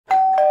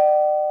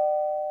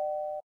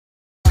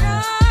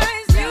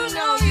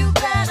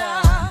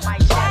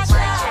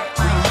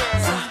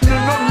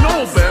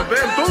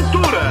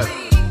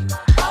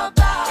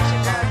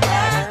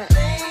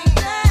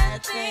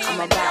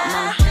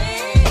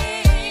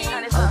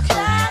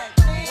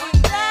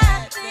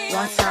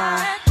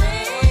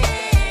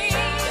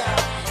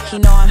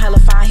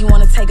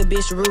a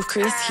bitch roof,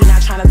 Chris. He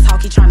not tryna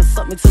talk, he tryna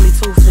suck me till he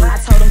toothless. I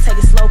told him take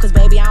it slow, cause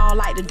baby, I don't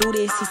like to do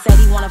this. He said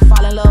he wanna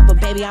fall in love,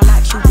 but baby, I'm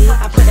not Cupid.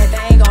 I put that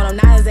thing on him,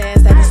 now his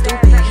ass acting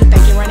stupid. He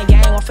think he running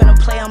game, I'm finna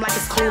play him like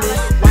it's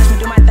clueless. Watch me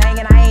do my thing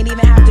and I ain't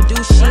even have to do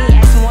shit.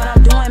 Ask me what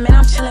I'm doing, man,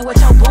 I'm chilling with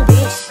your boo,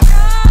 bitch.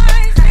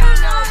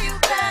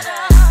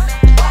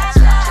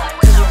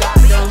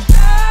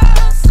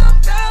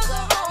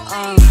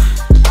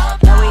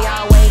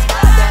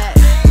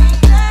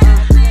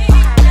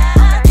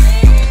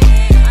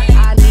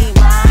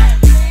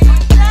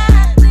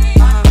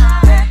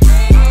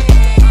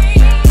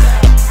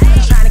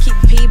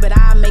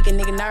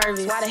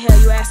 Why the hell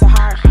you act so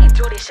hard? I ain't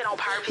do this shit on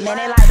purpose. Man,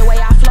 they like the way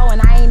I flow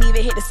and I ain't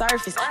even hit the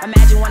surface.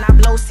 Imagine when I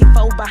blow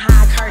C4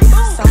 behind curtains.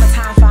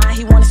 Summertime fine,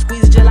 he wanna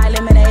squeeze it just like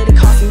lemonade. It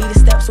cost me the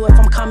steps, so if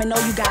I'm coming, no,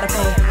 you gotta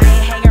pay. I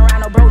ain't hanging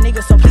around no broke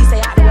niggas, so please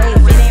stay out the way.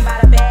 If it ain't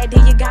about a bag,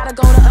 then you gotta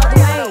go the other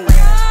way.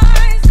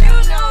 You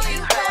know you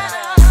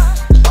better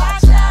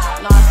watch out.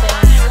 Know what I'm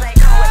saying? It ain't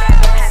cool with that,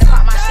 but I had to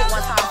pop my shit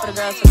one time for the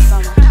girls for the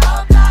summer.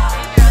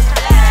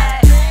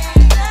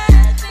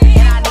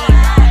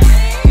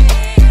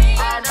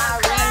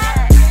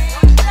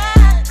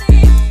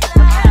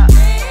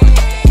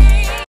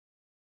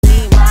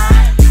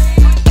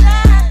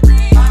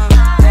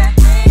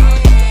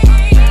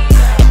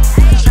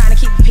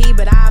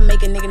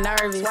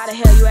 Why the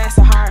hell you act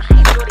so hard? I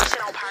ain't do this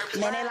shit on purpose.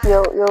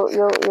 Yo.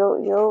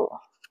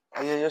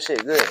 Oh yeah, your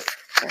shit good.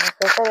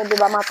 They say that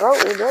about my throat.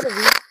 It better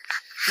be.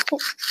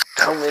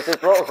 Don't make the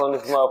throats on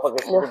this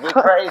motherfucker. It get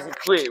crazy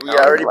quick.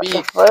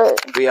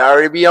 We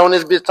already be on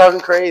this bitch talking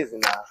crazy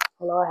now.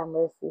 Lord have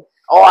mercy.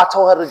 Oh, I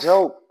told her the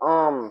joke.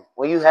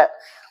 When you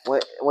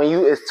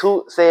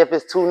say if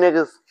it's two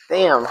niggas.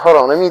 Damn, hold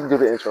on, let me do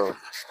the intro.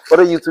 What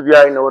up, YouTube? You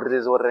already know what it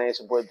is. What it ain't,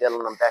 your boy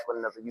Dylan. I'm back with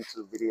another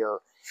YouTube video.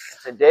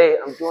 Today,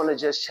 I'm doing a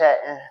just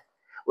chatting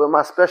with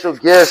my special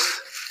guest,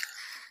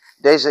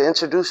 Dejia.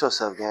 Introduce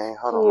yourself, gang.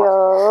 Hold on.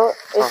 Yo,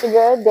 it's your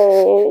girl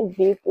Dej,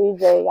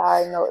 D3J. Y'all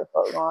already know what the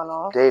fuck going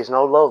on. Dej,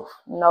 no loaf.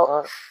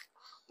 Nope.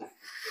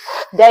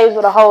 Dej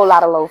with a whole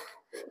lot of loaf.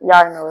 Y'all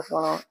already know what's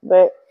going on.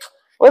 But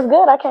what's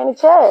good? I came to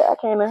chat. I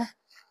came to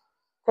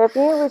tap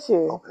in with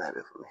you. Open that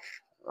bit for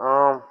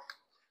me.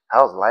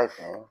 How's life,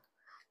 man?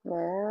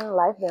 Man,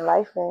 life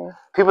been.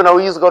 People know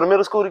we used to go to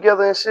middle school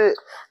together and shit.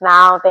 Nah,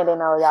 I don't think they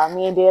know, y'all.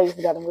 Me and Dale used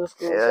to go to middle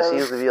school. Yeah, she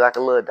used to be like a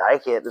little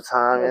dykey at the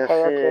time and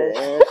okay.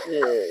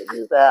 shit.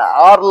 Used to have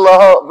all the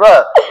love,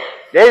 bruh.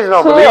 They just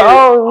don't believe it.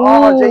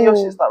 Oh, Jay, your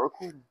shit stop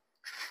recording.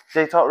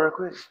 Jay, talk real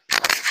quick.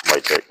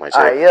 Mic check.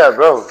 Alright, yeah,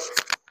 bro.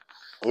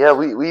 Yeah,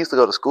 we used to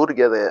go to school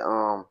together.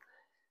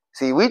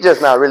 See, we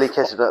just not really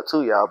catching up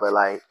to y'all, but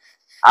like,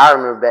 I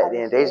remember back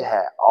then, Dejia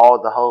had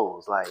all the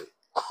hoes. Like,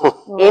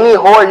 any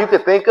whore you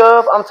could think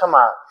of, I'm talking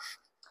about.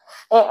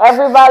 And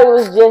everybody we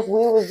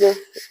was just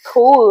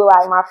cool,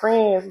 like my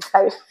friends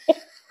type shit.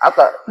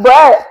 But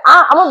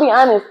I'm gonna be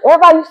honest,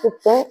 everybody used to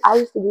think I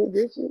used to get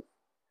bitches.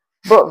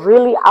 But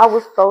really, I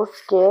was so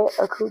scared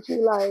of coochie.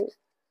 Like,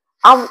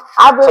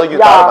 So you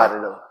thought about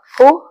it though?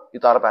 Who? You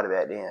thought about it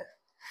back then?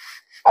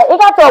 It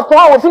got to a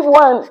point where people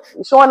weren't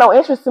showing no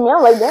interest in me.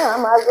 I'm like, damn,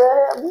 I might as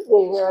well be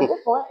there here at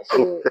this point.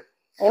 Shit.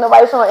 Ain't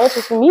nobody showing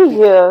interest in me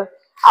here.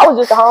 I was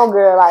just a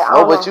homegirl. Like, I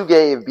don't know. You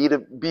gave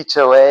beat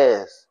your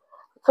ass.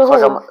 To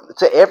who?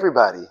 To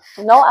everybody.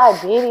 No, I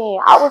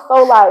didn't. I was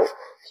so like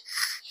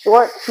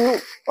short,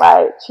 cute,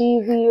 like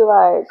cheesy.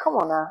 Like, come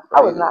on now.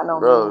 I was not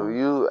no bro.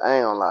 man. I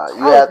ain't gonna lie. I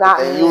was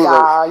not me,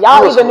 y'all.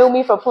 Y'all either knew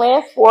me for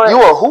playing sports.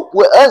 You a hoop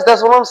with us.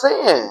 That's what I'm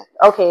saying.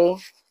 Okay.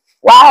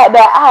 Well, I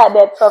had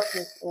that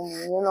toughness in me.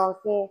 You know what I'm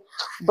saying?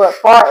 But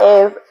far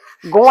as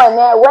going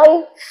that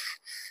way,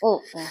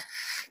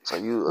 So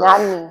you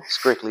not me.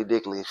 Strictly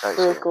dickly type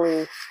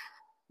Strictly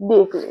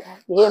dickly.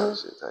 You hear me?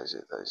 Type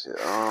shit.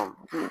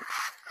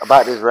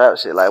 About this rap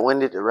shit. Like, when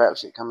did the rap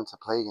shit come into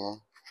play, gang?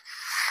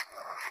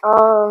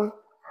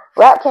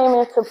 Rap came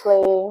into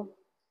play,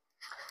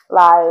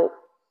 like,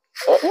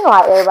 you know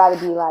how everybody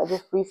be like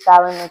just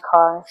freestyling in the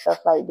car and stuff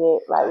like that,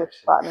 like with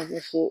partners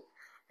and shit.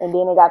 And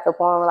then it got to the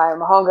point where like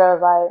my homegirl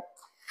was like,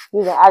 he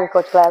was in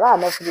agriculture class. I'll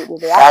never forget this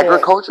day.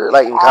 Agriculture?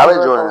 Like in college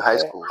or in high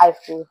school? High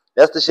school.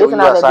 That's the shit where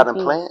you outside and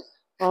plant?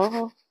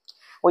 Mm-hmm.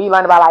 Where you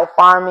learn about like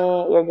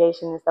farming,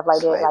 irrigation and stuff like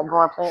that, like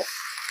growing plants.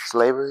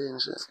 Slavery and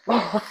shit?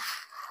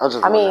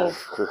 I mean,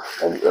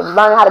 if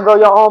learning how to grow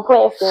your own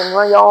plants and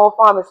run your own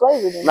farm is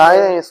slavery. Nah,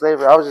 it ain't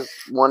slavery. I was just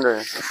wondering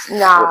what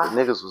the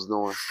niggas was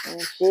doing.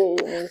 And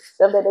shit, and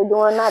stuff that they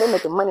doing now, they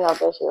making money off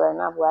that shit right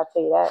now, boy, I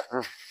tell you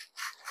that.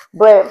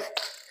 But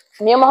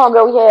me and my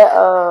homegirl,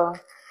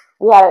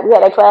 we had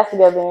that class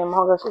together, and my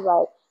homegirl, she's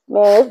like,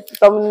 man, there's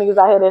so many niggas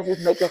out here that's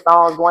just making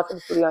songs, going to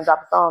the studio and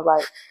dropping songs.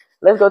 Like,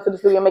 let's go to the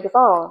studio and make a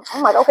song.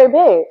 I'm like, okay,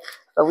 big.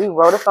 So we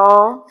wrote a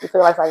song. It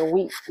took like a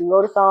week. We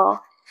wrote a song,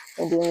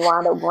 and then we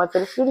wound up going to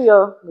the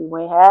studio. We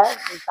went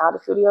we found the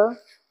studio,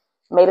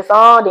 made a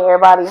song. Then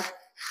everybody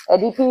at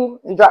DP,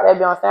 we dropped that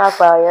bit on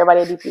SoundCloud.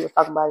 Everybody at DP was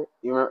talking about it.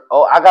 You remember?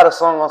 Oh, I got a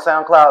song on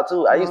SoundCloud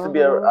too. I used to be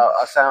a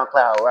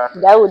SoundCloud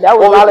rapper. That was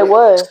all it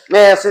was.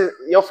 Man, see,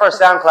 your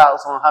first SoundCloud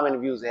song, how many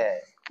views it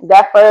had?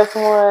 That first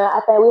one,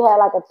 I think we had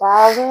like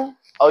 1,000.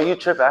 Oh, you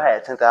tripping? I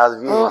had 10,000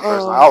 views on my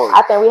first one.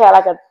 I think we had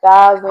like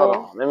 1,000. Hold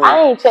on, I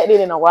ain't checked it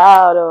in a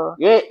while though.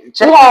 You ain't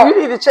check.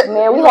 You need to check.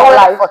 Man, we had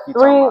like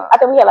 3. I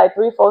think we had like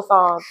 3, 4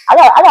 songs. I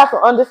got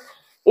some under.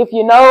 If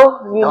you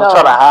know, you know. Don't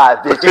try to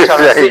hide, bitch. You trying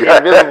to sit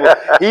invisible.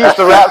 He used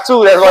to rap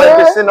too. That's why he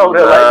been sitting over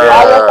there like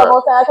that.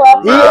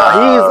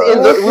 He's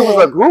in the. We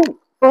was a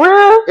group. For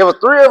real? It was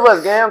 3 of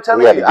us, gang. I'm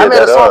telling you. I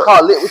made a song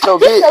called "Lit with Your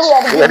Bitch."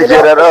 We had to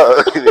get that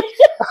up.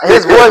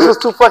 His voice was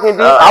too fucking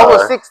deep. I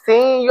was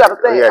 16. You got to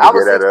think. I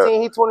was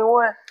 16. He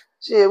 21.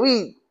 Shit,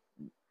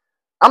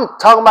 I'm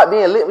talking about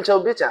being lit with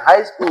your bitch in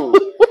high school.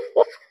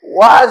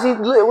 Why is he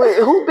lit with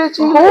who bitch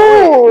he lit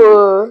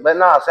with? But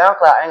nah,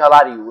 SoundCloud, I ain't gonna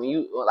lie to you. When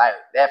you like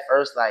that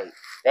first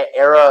that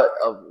era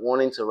of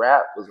wanting to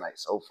rap was like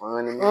so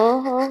fun to me.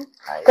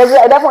 Cause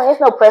at that point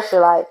it's no pressure.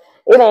 Like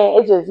it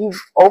ain't. It's just you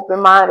open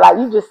mind. Like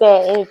you just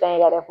saying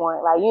anything at that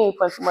point. Like you ain't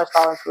putting too much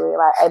thought into it.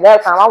 Like at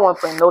that time I wasn't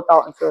putting no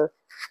thought into it.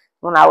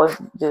 When I was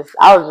just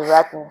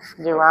rapping,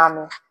 just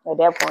rhyming at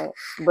that point.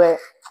 But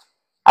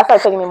I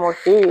started taking it more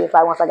serious.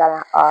 Like once I got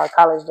in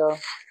college though.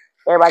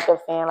 Everybody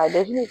kept saying like,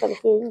 "Did you need to take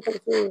it serious? You need to take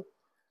it serious."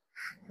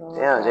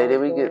 Damn, Jay,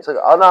 did we get took?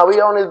 Oh no, we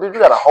on this bitch. We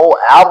got a whole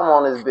album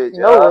on this bitch.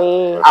 No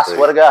way. I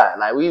swear to God,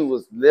 like we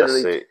was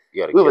literally,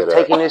 we was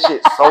taking this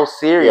shit so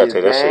serious,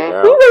 man. We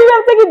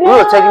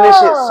were taking this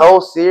shit so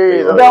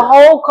serious. The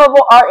whole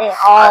cover art and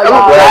all.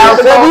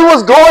 We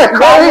was going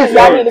crazy.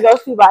 Y'all need to go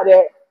see about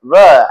that.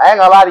 Bruh, I ain't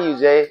gonna lie to you,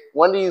 Jay.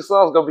 One of these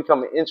songs gonna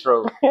become an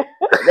intro.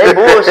 They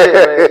bullshit,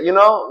 man. You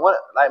know what?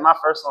 Like my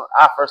first song,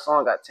 our first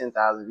song got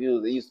 10,000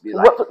 views. It used to be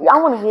like.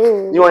 I want to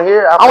hear it. You want to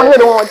hear it? I want to hear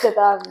the one with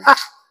 10,000.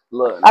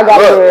 Look, I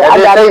got it. I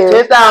got it.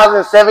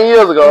 10,000 7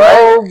 years ago,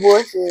 right? No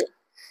bullshit.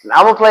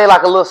 I'm gonna play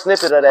like a little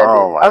snippet of that.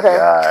 Oh my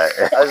god!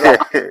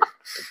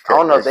 I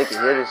don't know if they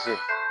can hear this shit.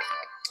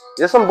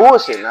 There's some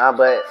bullshit now,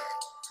 but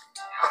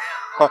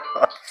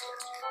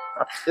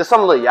there's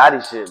some little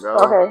yachty shit, bro.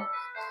 Okay.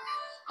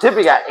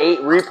 Tippy got 8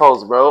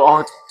 reposts, bro,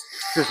 on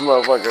this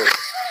motherfucker.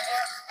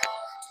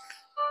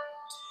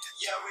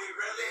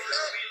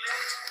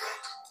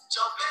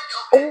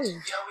 Oh,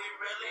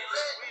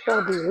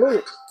 so be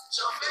lit.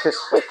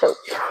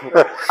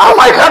 I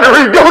might have to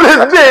redo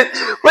this bitch.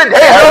 But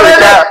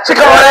damn, she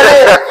come on that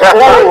in.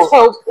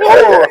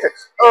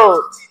 Oh,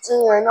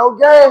 ain't no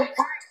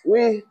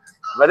game.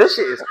 But this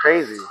shit is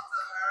crazy.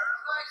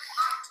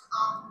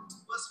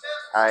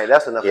 All right,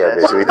 that's enough. Yeah, of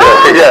bitch, that. we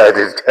did. Yeah,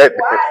 just cut.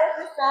 Why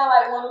does it sound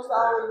like one of those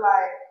songs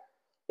like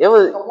it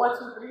was a 1,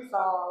 2, 3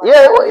 song? Like,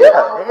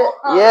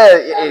 yeah,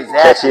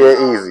 exactly. Catchy and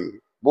easy.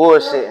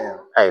 Bullshitting.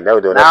 I ain't never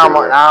doing now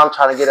that. Now I'm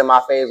trying to get in my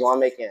phase when I'm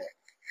making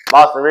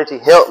Boston Richie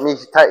help me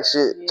type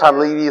shit, trying to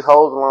leave these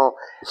hoes alone.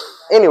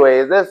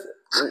 Anyways, that's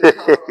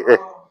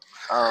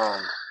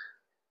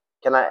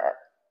can I?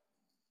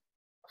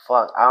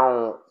 Fuck, I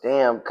don't.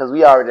 Damn, because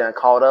we already done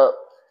caught up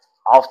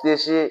off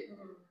this shit.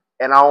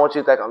 And I don't want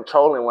you to think I'm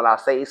trolling when I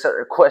say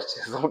certain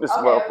questions on this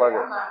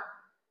motherfucker.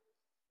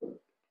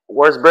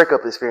 Worst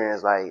breakup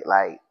experience, like.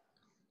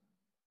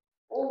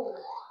 Ooh.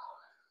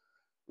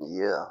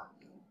 Yeah.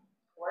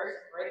 Worst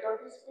breakup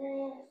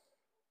experience?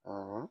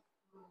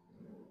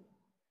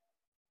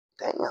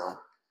 Damn.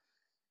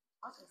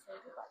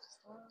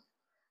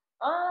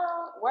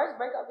 Worst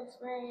breakup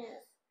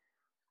experience?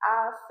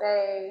 I'll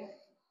say,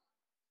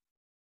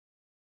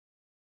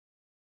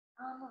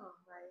 I don't know,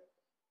 like,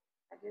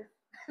 I guess.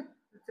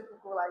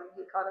 Typical, like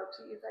you get caught up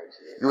cheating type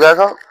shit. You got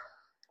caught?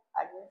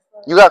 I guess so.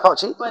 You got caught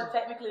cheating? But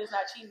technically it's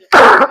not cheating.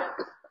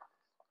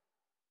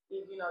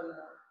 If you know, you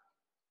know.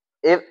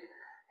 If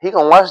he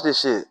gonna watch this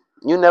shit,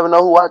 you never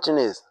know who watching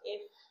this.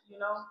 If you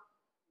know,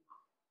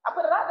 I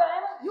put it out there,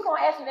 Anna. You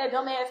gonna ask me that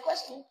dumb ass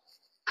question?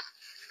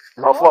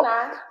 No,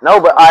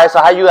 but all right.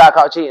 So how you got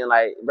caught cheating?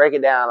 Like break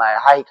it down. Like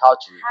how he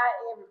caught you?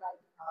 How everybody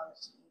get caught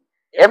cheating?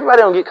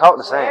 Everybody don't get caught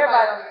the same.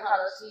 Everybody don't get caught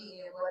cheating.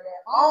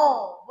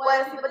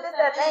 But that's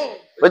that thing.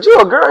 But you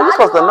a girl, you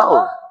supposed to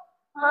know.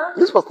 Huh?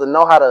 You supposed to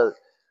know how to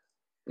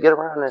get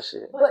around that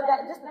shit. But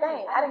that's the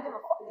thing. I didn't give a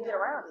fuck to get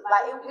around it.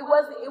 Like it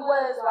was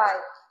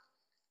like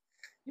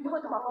you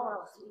look at my phone, I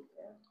was asleep.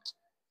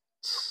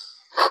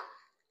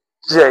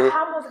 Jay.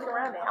 How am I supposed to get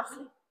around that? I'm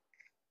asleep.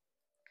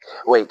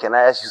 Wait, can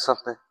I ask you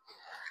something?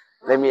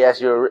 Let me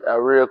ask you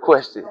a real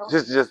question.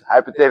 Just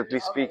hypothetically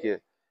speaking.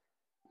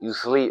 You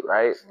sleep,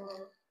 right?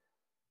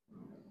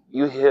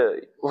 You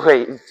hear?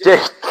 Wait, Jay.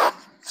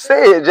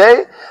 Say it,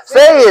 Jay.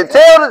 Say it.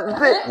 Tell the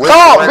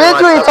talk, bitch.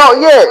 You ain't talk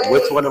yet.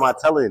 Which one am I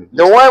telling?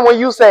 The one when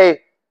you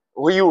say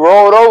when you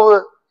rolled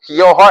over,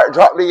 your heart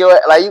dropped in your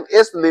like you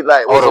instantly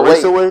like. Oh, the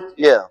recent one?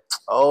 Yeah.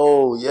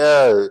 Oh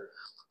yeah.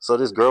 So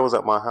this girl was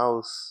at my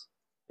house,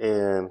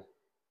 and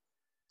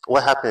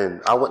what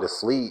happened? I went to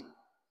sleep,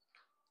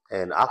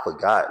 and I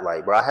forgot.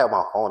 Like, bro, I had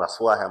my phone. I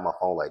swear I had my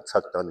phone like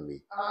tucked under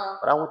me,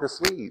 but I went to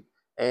sleep,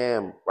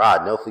 and bro,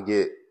 I never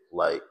forget.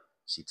 Like,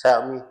 she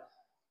tapped me.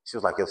 She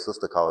was like, "Your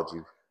sister called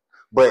you,"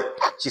 but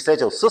she said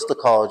your sister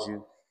called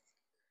you,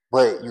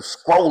 but you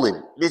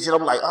scrolling, bitch. And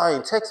I'm like, I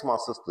ain't text my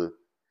sister.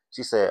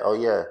 She said, "Oh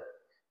yeah,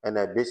 and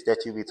that bitch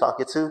that you be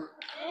talking to."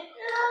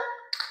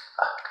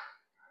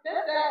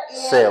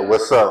 Said,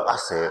 what's up? I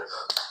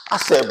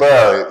said,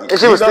 bro. And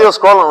she was still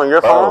scrolling on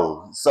your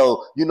phone?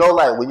 So, you know,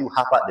 like when you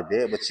hop out the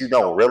bed, but you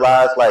don't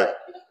realize, like,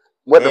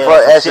 what the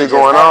fuck actually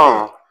going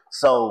on?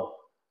 So,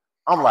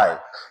 I'm like,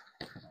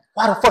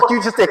 why the fuck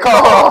you just didn't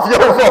call off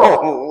your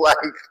phone? Like,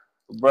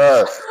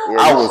 bro,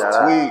 I was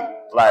tweet.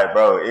 Like,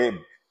 bro,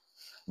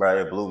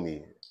 it blew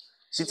me.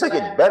 She took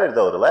it better,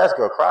 though. The last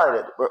girl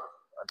cried.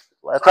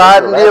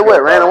 Cried and did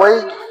what? Ran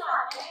away?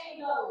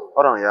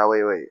 Hold on, y'all.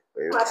 Wait.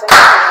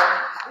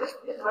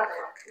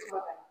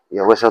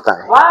 Yeah, what's your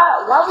thing?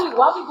 Why we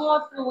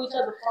going through each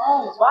other's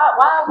phones?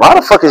 Why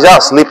the fuck is y'all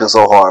sleeping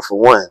so hard for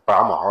one? Bro,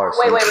 I'm a hard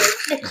sleeper. Wait.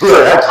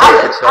 After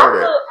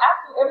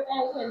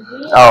everything we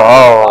did.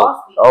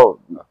 Oh.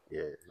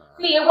 Yeah.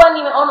 See, it wasn't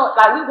even on.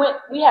 Like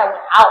we had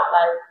went out.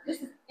 Like this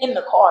is in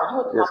the car. You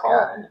went to my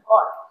phone in the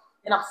car,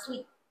 and I'm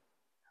asleep.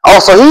 Oh,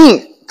 so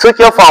he took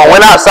your phone,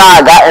 went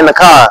outside, got in the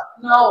car.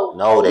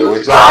 No, they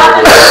were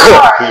driving.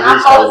 Yeah.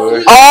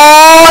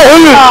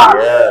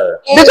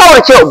 Bitch, I would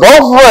have killed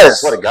both of us.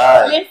 Swear to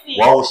God.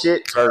 Whoa,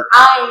 shit.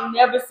 I ain't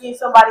never seen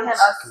somebody have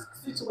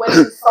a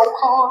situation so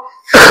calm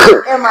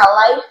in my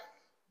life.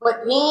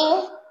 But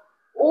then,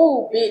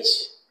 ooh, bitch,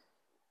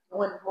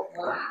 when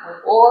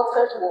oil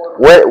touch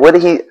water. What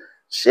did he?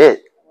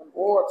 Shit. When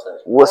oil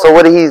touch water. So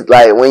what did he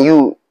like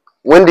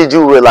when did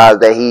you realize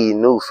that he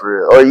knew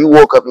for real? Or you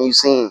woke up and you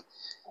seen?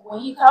 When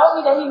he told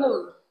me that he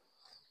knew.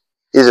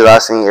 He just, I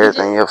seen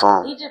everything in your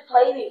phone. He just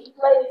played it. He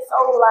played it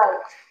so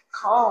like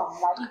calm.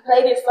 Like he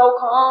played it so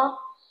calm,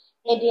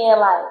 and then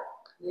like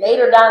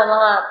later down the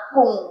line,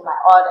 boom,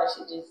 like all that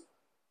shit just.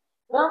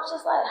 But I'm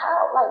just like,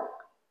 how? Like,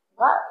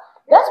 why?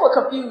 That's what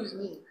confused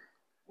me.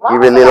 He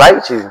really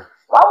liked you.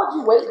 Why would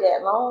you wait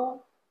that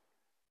long?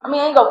 I mean,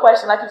 I ain't gonna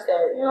question like you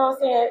said. You know what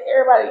I'm saying?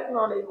 Everybody, you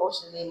know, the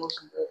emotion,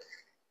 but.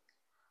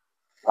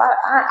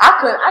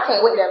 I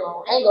can't wait that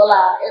long. I ain't gonna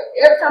lie.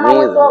 Every time I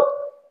wake up,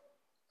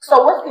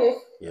 so what's this?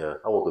 Yeah,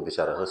 I woke a bitch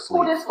out of her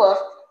sleep. Who this for?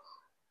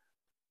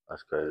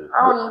 That's crazy.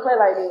 I don't even play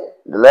like that.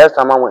 The last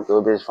time I went through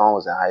a bitch's phone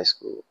was in high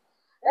school.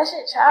 That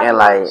shit childish. And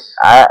like,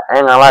 I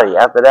ain't gonna lie to you,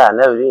 after that, I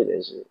never did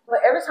that shit.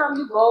 But every time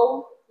you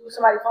go through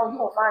somebody's phone, you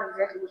gonna find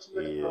exactly what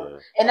you're looking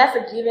for. And that's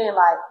a given,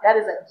 like, that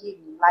is a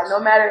given. Like, no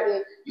matter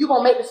if you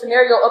gonna make the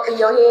scenario up in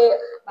your head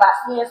by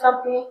seeing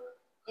something,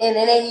 and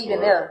it ain't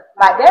even there.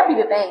 Like, that be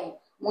the thing.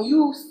 When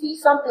you see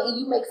something and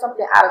you make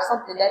something out of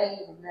something that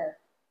ain't even there.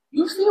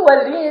 You see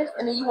what it is,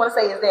 and then you want to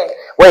say it's that.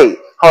 Wait,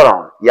 hold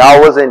on. Y'all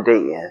wasn't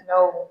dating.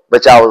 No.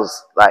 But y'all was,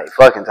 like,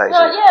 fucking type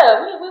shit.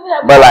 Yeah, we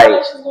have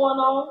relations going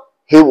on.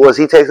 Was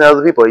he texting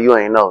other people or you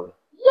ain't know?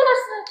 Yes,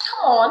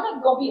 come on.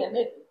 Nigga gonna be a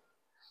nigga.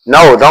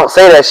 No, don't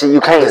say that shit.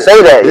 You can't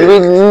say that.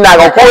 You're not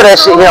gonna pull that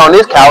shit here on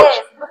this couch.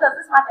 Because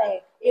this is my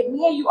thing. If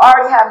me and you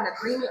already have an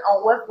agreement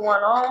on what's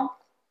going on.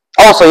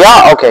 Oh, so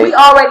y'all, okay. We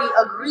already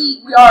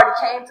agreed. We already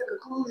came to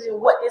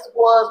conclusion what this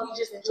was. We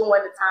just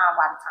enjoying the time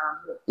by the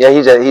time. Yeah,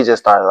 he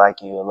just started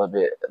liking you a little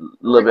bit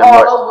all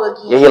more. Over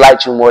again. Yeah, he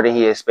liked you more than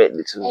he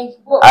expected to. And,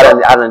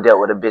 I done dealt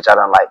with a bitch I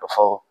done liked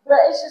before. But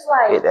it's just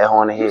like hit that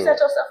horn in the head. You set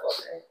yourself up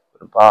there.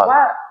 With a ball.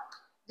 Why?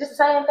 Just the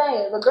same thing.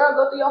 If a girl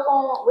go through your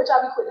phone, which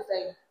I'll be quick to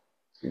say.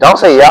 Don't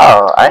say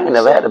y'all. I ain't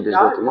never had a bitch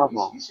go through my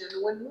phone. You should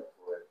have went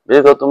for it.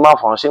 Bitch go through my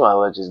phone, she might as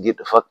well just get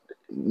the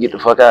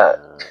fuck out.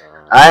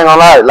 I ain't gonna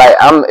lie, like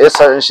it's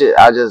certain shit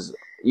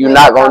you're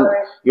not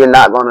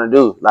gonna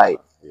do. Like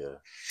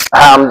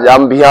I'm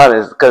gonna be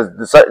honest, cause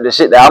the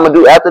shit that I'm gonna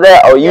do after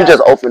that, you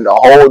just opened the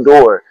whole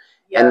door,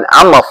 and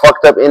I'm a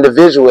fucked up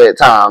individual at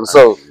times.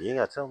 So you ain't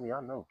gotta tell me,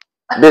 I know.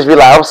 Bitch be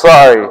like, I'm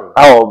sorry.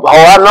 Oh,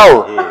 I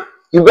know. Yeah.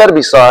 You better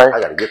be sorry. I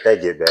gotta get back,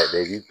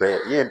 baby.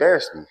 You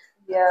embarrassed me.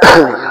 Yeah.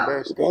 You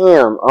embarrassed me.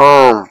 Damn.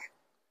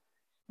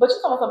 But you're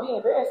talking about being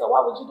embarrassed, so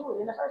why would you do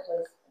it in the first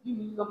place?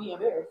 You gonna be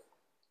embarrassed.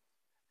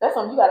 That's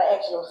something you gotta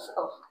ask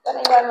yourself. That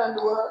ain't got nothing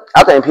to do with her.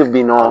 I think people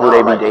be knowing who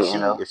they be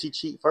dating, though. If she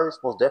cheat first,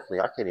 most definitely,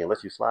 I can't even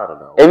let you slide on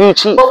that. If you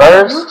cheat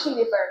first, you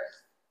cheated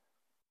first.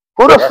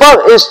 Who the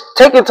fuck is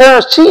taking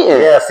turns cheating?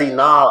 Yeah, see,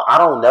 I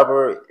don't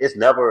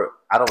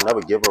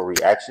never give a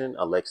reaction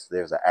unless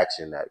there's an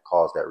action that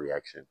caused that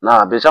reaction.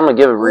 Nah, bitch, I'm gonna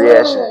give a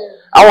reaction.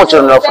 I want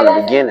you to know from the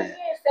beginning.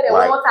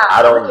 Like,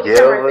 I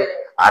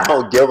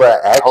don't give an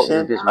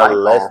action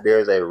unless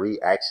there's a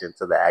reaction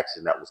to the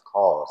action that was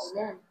caused.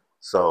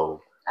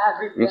 So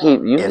you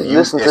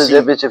listen to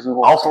that bitch if you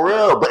want. Oh, for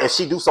real. But if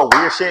she do some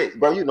weird shit,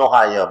 bro, you know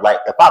how I am. Like,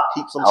 if I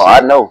peep some shit,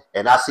 I know,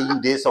 and I see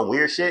you did some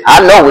weird shit,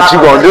 I know what you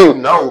gonna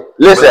do.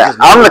 Listen,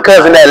 I'm the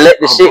cousin that let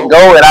the shit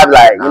go, and I'm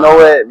like, you know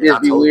what, this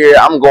be weird.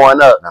 I'm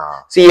going up.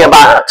 See, in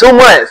about 2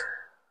 months,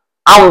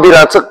 I'm gonna be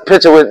done took a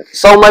picture with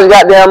so much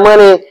goddamn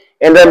money,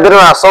 and then been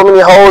around so many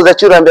hoes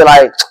that you done be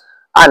like,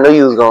 I knew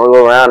you was gonna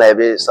go around that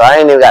bitch, so I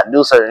ain't even got to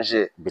do certain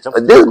shit. But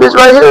this bitch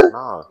right here,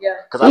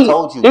 because I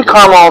told you, he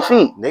calm on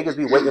feet. Niggas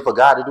be waiting for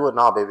God to do it.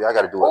 Nah, baby, I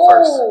gotta do it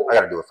first. I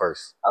gotta do it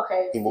first.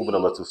 Okay. He moving a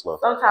little too slow.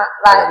 Sometimes,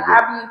 like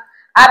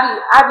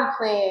I be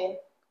playing.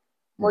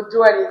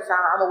 Majority of the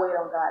time, I'ma wait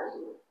on God to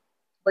do it.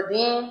 But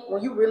then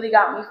when you really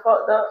got me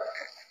fucked up,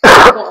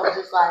 I'm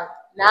just like,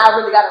 now I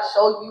really gotta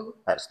show you.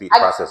 I had to speed the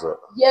process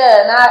up.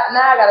 Yeah, now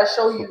I gotta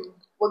show you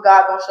what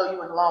God gonna show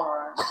you in the long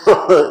run.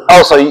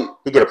 Oh, so you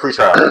get a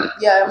pre-trial.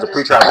 Yeah, it's a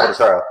pre-trial for the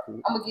trial.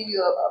 I'm gonna give you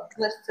a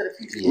glimpse to the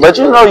future. But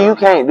you know you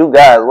can't do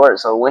God's work.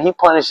 So when he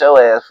punish your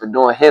ass for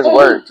doing his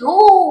work, he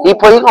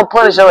gonna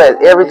punish your ass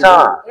every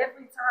time.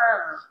 Every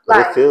time. But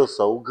Like, it feels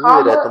so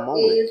good at the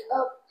moment. Is a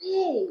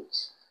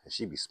bitch. And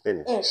she be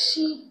spinning. And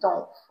she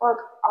don't fuck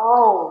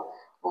all.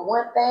 But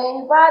one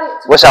thing about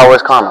it. What's y'all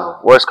worst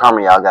karma? Worst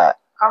karma y'all got?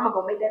 Karma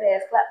gonna make that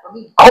ass clap for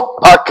me. Oh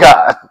my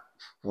God.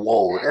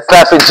 Whoa, that's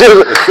clapping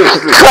jiggle.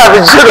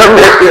 Clapping jiggle.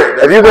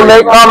 If you can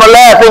make karma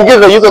laugh and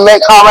giggle, you can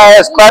make karma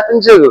ass clap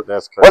and jiggle.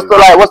 That's crazy.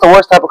 What's the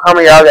worst type of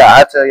karma y'all got?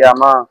 I tell y'all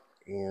mine.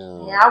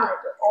 Yeah, I went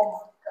to, oh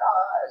my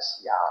gosh,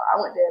 y'all.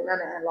 I went to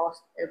Atlanta and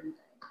lost everything.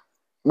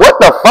 What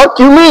the fuck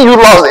you mean you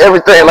lost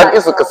everything? Like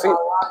it's a casino.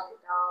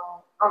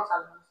 I'm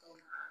telling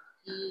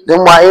you.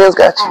 Them YNs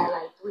got you. I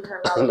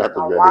had like $300 Not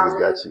the in my real wallet. niggas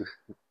got you.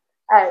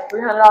 I had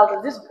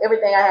 $300. This is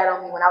everything I had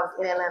on me when I was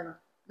in Atlanta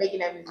making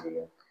that music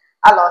video.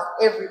 I lost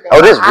everything.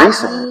 Oh, this my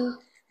recent. ID,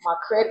 my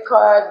credit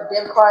card, the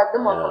debit card.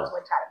 Them motherfuckers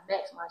went try to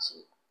max my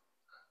shit.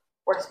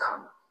 Worst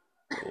karma.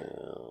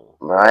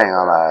 Bro, I ain't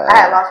gonna lie. I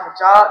had lost my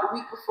job the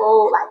week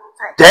before. Like,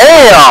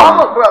 damn.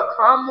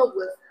 Karma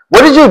was.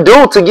 What did you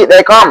do to get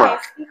that karma? I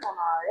can't speak on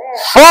all that.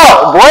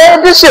 Fuck,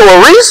 boy, this shit was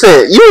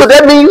recent.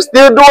 That mean you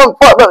still doing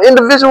fucked up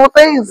individual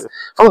things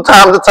from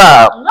time to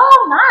time? No,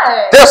 I'm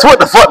not. That's what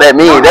the fuck that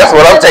mean. That's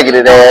what I'm taking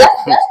it as.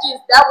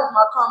 That was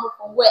my karma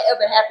from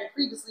whatever happened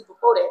previously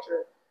before that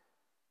trip.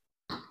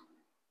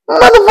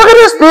 Motherfucker,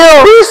 that's still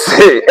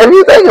recent. If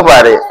you think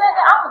about it. Who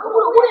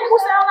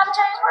said I'm not a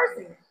changed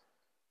person?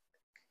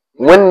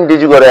 When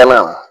did you go to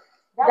Atlanta?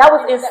 That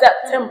was in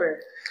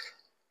September.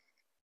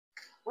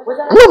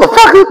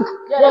 Motherfucker,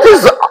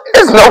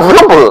 it's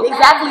November.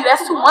 Exactly,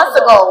 that's 2 months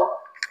ago.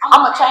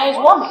 I'm a changed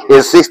woman.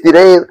 In 60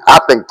 days? I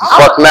think the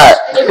fuck not.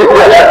 I think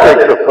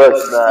the fuck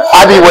not.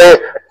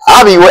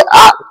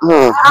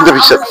 Let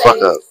me shut the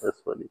fuck up. That's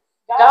funny.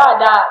 God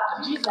died.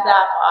 Jesus died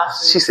for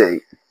us. She said,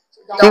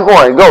 keep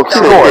going,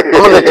 keep going. I'm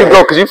gonna let you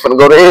go because you finna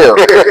go to hell.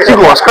 Keep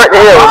going straight to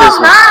hell with this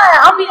one.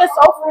 I'm being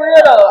so for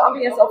real though.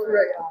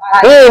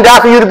 He ain't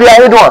got for you to be out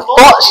here doing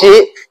fuck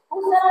shit.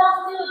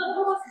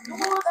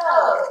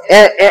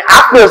 And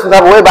I feel some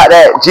type of way about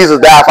that. Jesus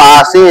died for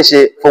our sin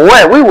shit. For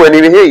one, we weren't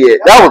even here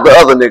yet. That was the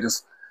other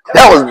niggas.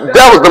 That was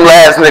them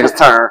last niggas'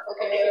 turn.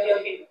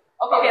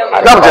 Okay.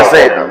 I'm just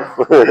saying them.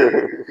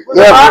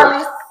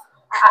 Regardless,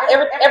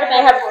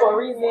 everything happened for a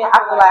reason. I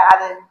feel like I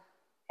done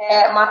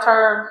had my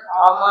turn,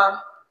 all my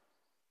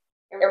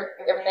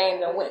everything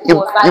that went.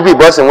 You be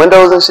busting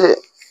windows and shit,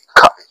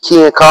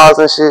 keying cars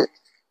and shit.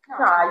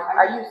 No,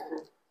 I used to.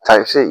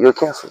 Type shit, you're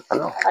canceled. I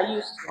know. I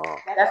used to.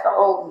 That's the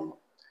old me.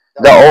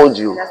 The old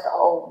you. That's the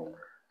old me.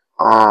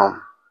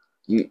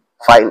 You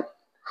fighting?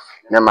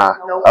 Never mind.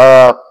 Nope.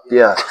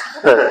 Yeah.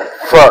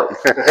 Fuck.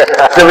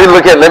 Let me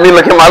look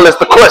at my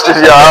list of questions,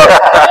 y'all.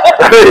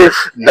 Hey,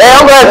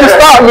 I'm glad you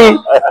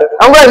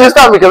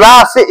stopped me. Because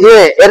I'll sit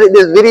here and edit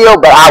this video,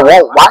 but I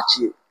won't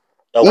watch it.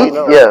 Oh, we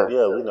know. Yeah,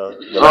 we know.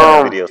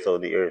 The video, so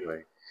the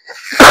everything.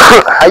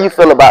 How you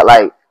feel about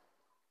like?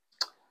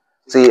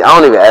 See, I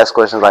don't even ask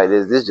questions like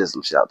this. This is just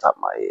some shit off the top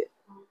of my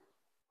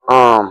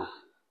head.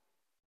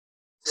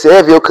 Say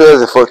if your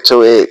cousin fucked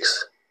your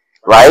ex,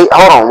 right?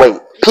 Hold on, wait.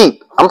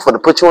 Peep. I'm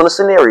finna put you in a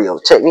scenario.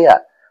 Check me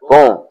out.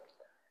 Boom.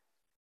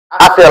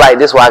 I feel like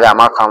this is where I got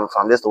my karma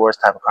from. This is the worst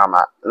type of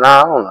karma.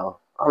 Nah, I don't know.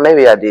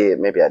 Maybe I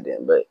did. Maybe I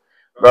didn't. But,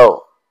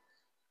 bro,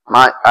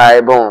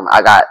 alright, boom.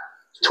 I got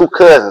 2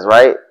 cousins,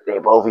 right? They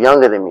both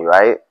younger than me,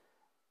 right?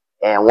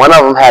 And one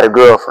of them had a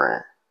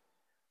girlfriend.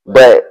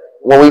 But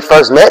when we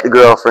first met the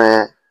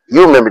girlfriend,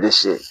 you remember this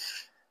shit.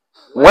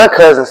 One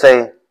cousin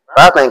say,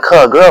 I think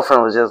her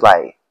girlfriend was just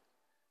like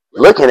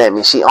looking at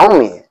me. She on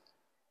me.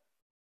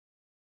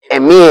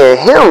 And me and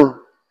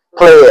him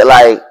played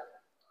like,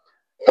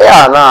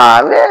 hell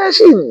nah, man.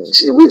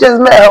 We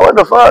just met her. What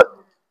the fuck?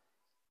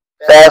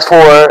 Fast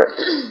forward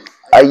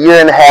a year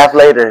and a half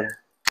later,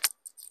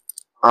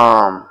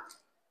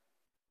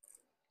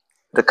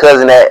 the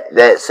cousin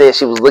that said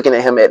she was looking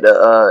at him at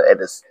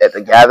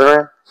the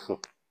gathering,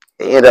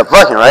 they ended up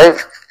fucking,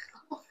 right?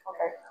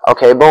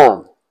 Okay,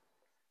 boom.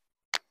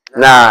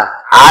 Nah,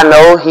 I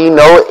know, he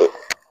know it.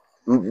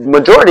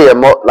 Majority of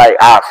like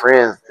our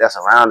friends that's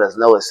around us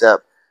know,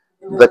 except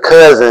the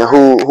cousin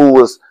who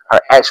was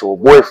her actual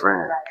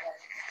boyfriend.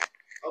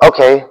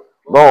 Okay,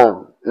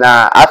 boom.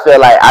 Nah, I feel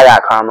like I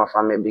got karma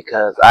from it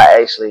because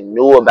I actually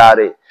knew about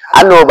it.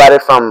 I knew about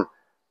it from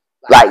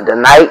like the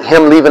night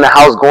him leaving the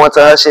house, going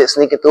to her shit,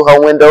 sneaking through her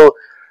window,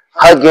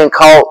 her getting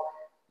caught,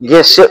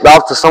 getting shipped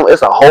off to some.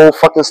 It's a whole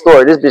fucking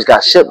story. This bitch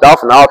got shipped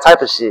off and all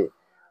type of shit.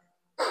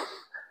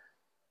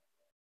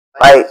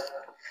 Like,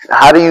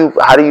 how do you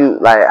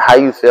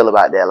feel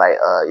about that? Like,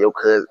 your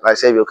cousin, like,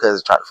 say if your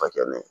cousin try to fuck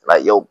your nigga,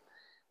 like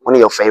one of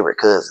your favorite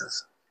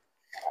cousins.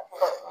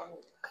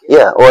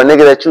 Yeah, or a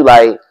nigga that you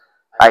like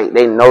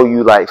they know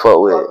you like fuck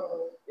with.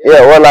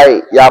 Yeah, or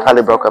like y'all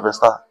probably broke up and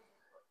stuff.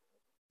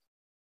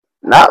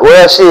 Not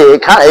well,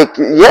 shit.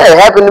 It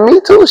happened to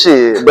me too,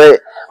 shit. But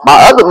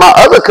my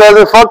other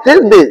cousin fucked his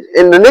bitch,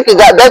 and the nigga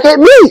got back at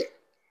me.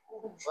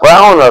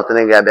 Well, I don't know if the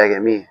nigga got back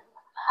at me.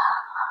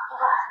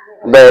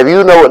 But if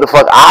you know what the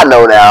fuck I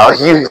know now,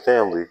 you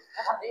family.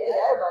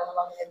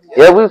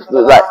 Yeah, we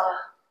like,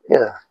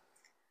 yeah.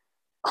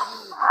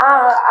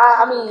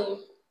 I mean,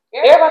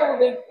 everybody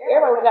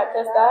would have got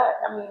tested out.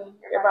 I mean,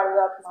 everybody would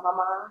have pissed my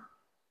mom.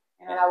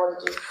 And I would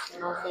have just, you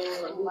know what I'm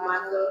saying, like, do my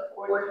stuff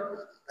accordingly.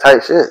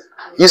 Type shit.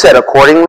 You said accordingly?